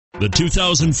The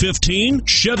 2015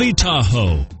 Chevy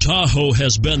Tahoe. Tahoe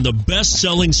has been the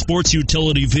best-selling sports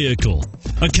utility vehicle,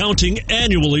 accounting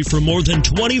annually for more than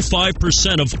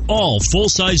 25% of all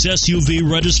full-size SUV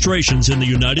registrations in the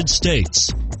United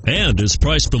States, and is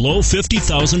priced below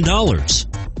 $50,000.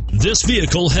 This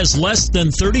vehicle has less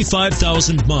than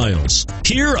 35,000 miles.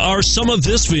 Here are some of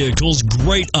this vehicle's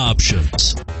great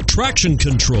options: traction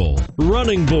control,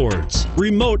 running boards,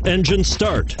 remote engine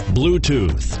start,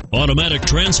 Bluetooth, automatic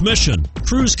transmission,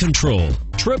 cruise control,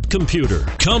 trip computer,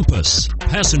 compass,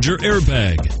 passenger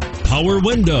airbag, power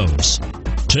windows.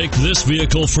 Take this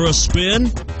vehicle for a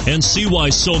spin and see why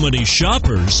so many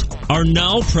shoppers are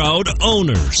now proud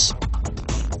owners.